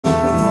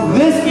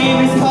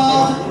game is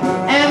called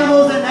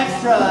Animals and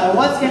Extra.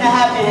 What's going to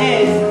happen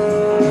is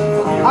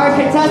our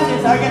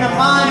contestants are going to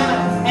mime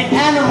an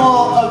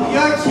animal of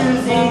your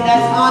choosing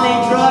that's on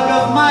a drug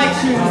of my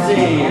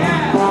choosing.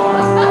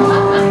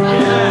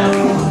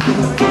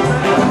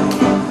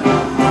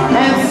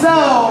 And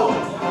so,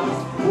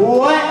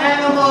 what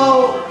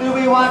animal do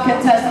we want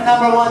contestant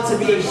number 1 to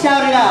be?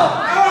 Shout it out.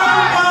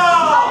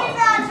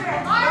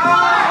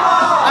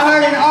 I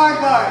heard an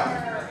aardvark.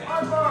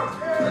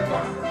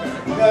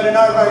 You know what an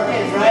aardvark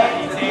is, right?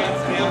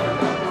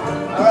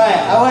 Alright,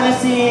 I want to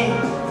see,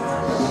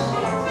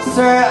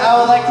 sir, I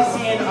would like to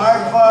see an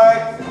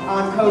aardvark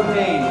on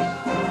cocaine.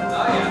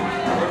 Oh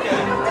yeah, okay.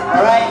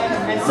 Alright,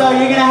 and so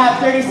you're going to have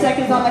 30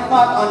 seconds on the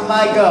clock on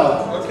my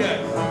go. Okay.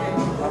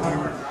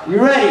 You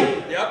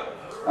ready? Yep.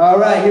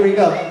 Alright, here we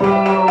go. We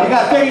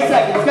got 30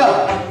 seconds,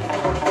 go.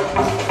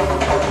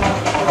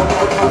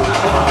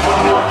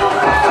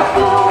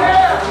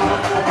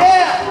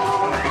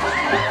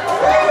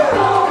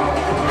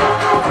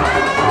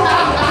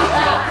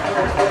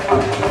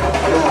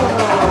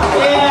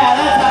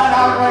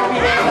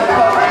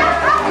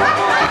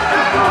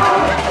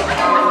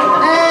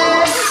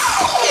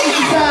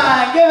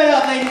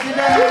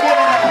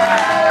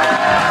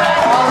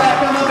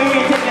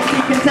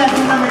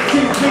 Contestant number 2,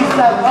 please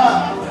step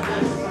up.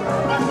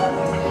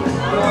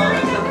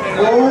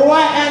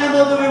 What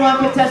animal do we want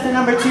contestant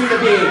number 2 to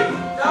be?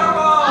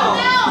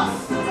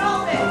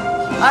 Dolphin.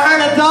 I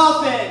heard a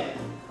dolphin.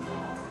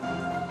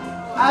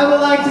 I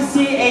would like to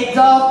see a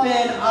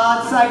dolphin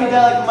on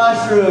psychedelic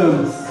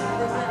mushrooms.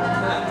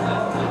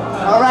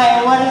 Alright,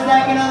 and what is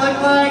that going to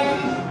look like?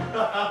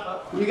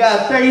 You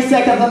got 30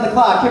 seconds on the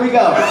clock. Here we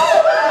go.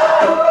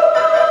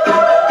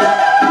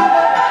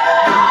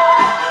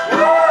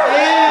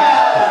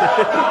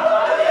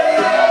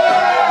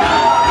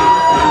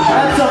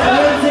 That's a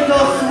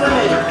whimsical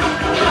swimming.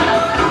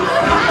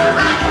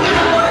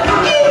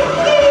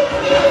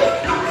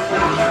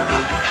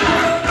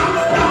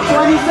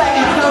 20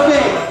 seconds, go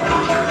big.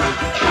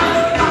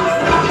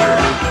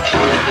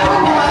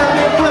 You want a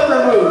big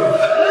flipper move.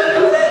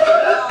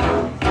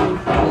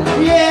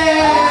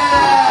 Yeah!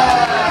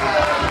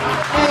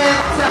 And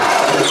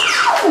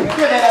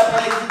give it up,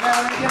 ladies and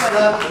gentlemen, give it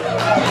up.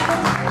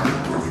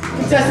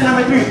 Contestant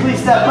number 3, please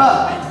step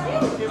up.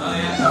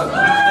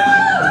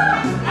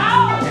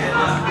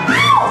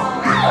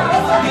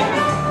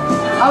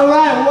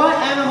 Alright, what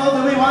animal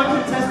do we want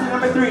contestant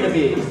number 3 to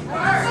be?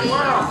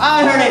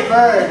 I heard a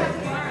bird.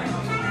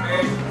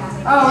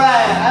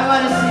 Alright, I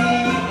want to see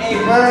a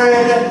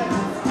bird.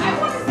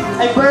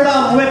 A bird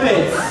on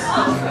whippets.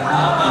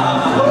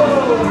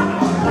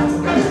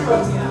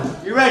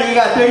 You ready? You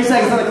got 30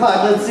 seconds on the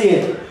clock. Let's see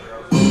it.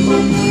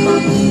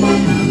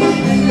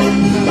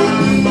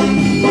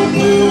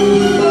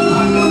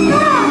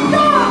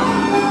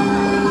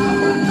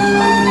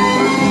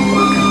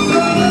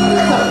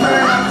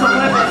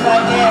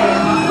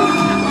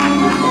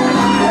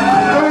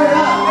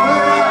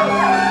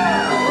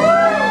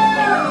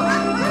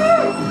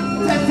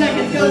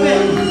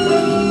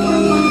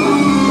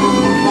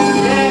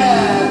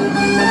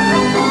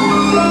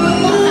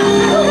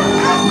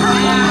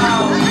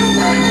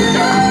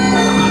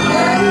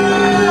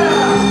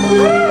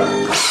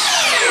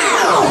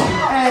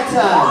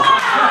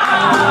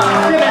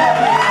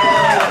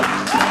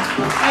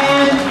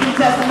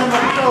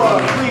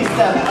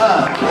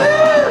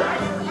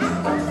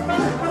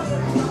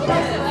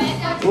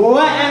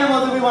 What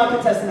animal do we want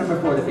contestant number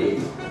 4 to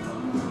be?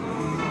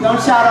 Don't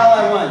shout all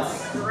at once.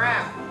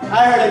 Giraffe. I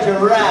heard a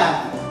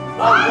giraffe.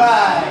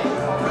 Alright.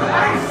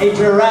 A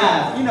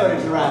giraffe. You know what a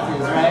giraffe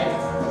is, right?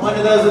 One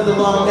of those with the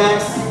long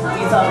necks,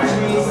 eats off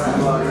trees.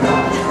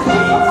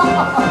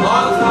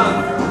 Long tongue.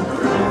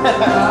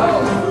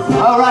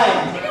 Alright.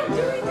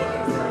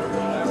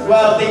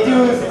 Well, they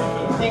do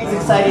things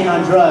exciting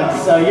on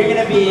drugs, so you're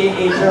going to be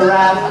a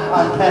giraffe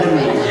on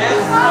ketamine. Yes.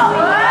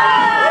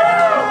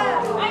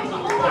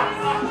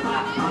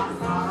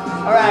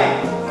 Alright.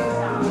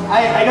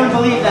 I don't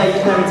believe that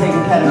you've never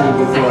taken ketamine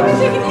before. I've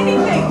never taken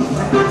anything.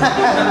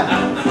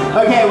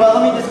 Okay, well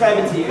let me describe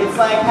it to you. It's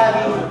like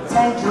having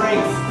 10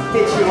 drinks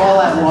hit you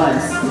all at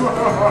once.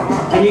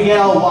 And you get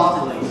all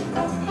wobbly.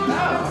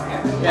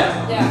 Yeah.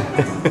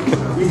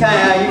 You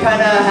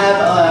kinda have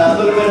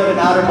a little bit of an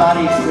outer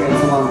body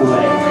experience along the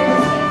way.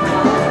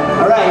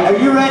 Alright, are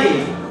you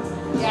ready?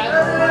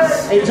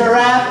 Yes. A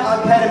giraffe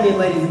on ketamine,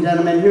 ladies and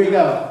gentlemen. Here we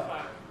go.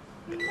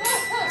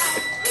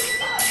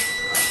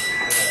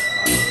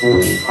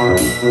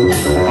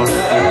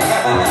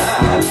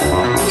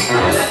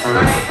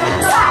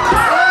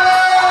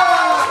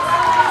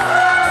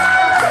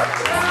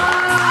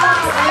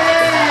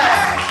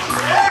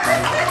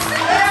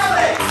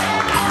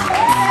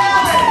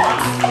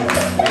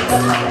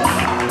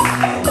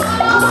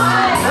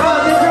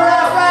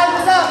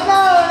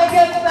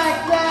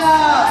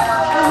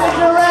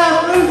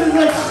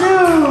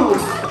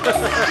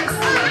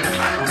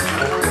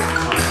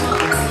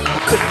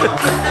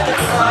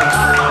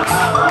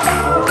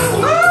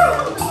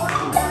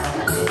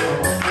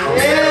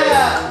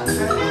 Yeah!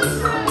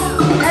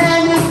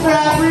 And Mr.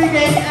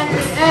 Rodriguez and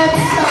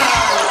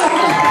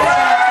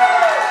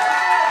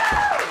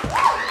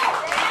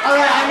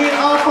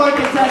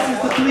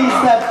please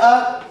step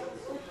up?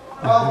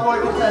 All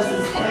 4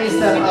 contestants, please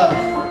step up.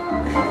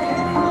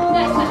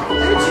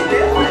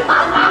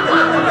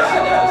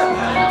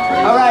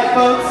 All right,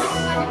 folks.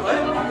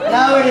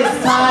 Now it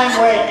is time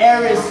where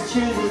Eris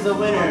chooses a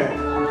winner.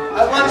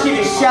 I want you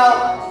to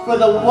shout for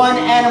the one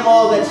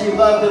animal that you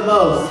love the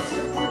most.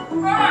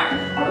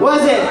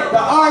 Was it the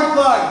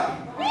aardvark?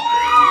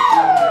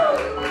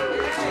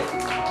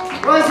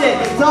 Was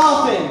it the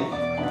dolphin?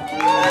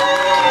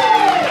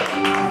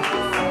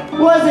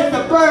 Was it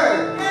the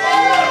bird?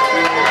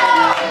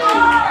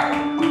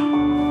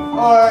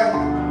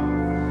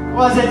 Or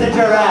was it the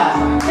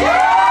giraffe?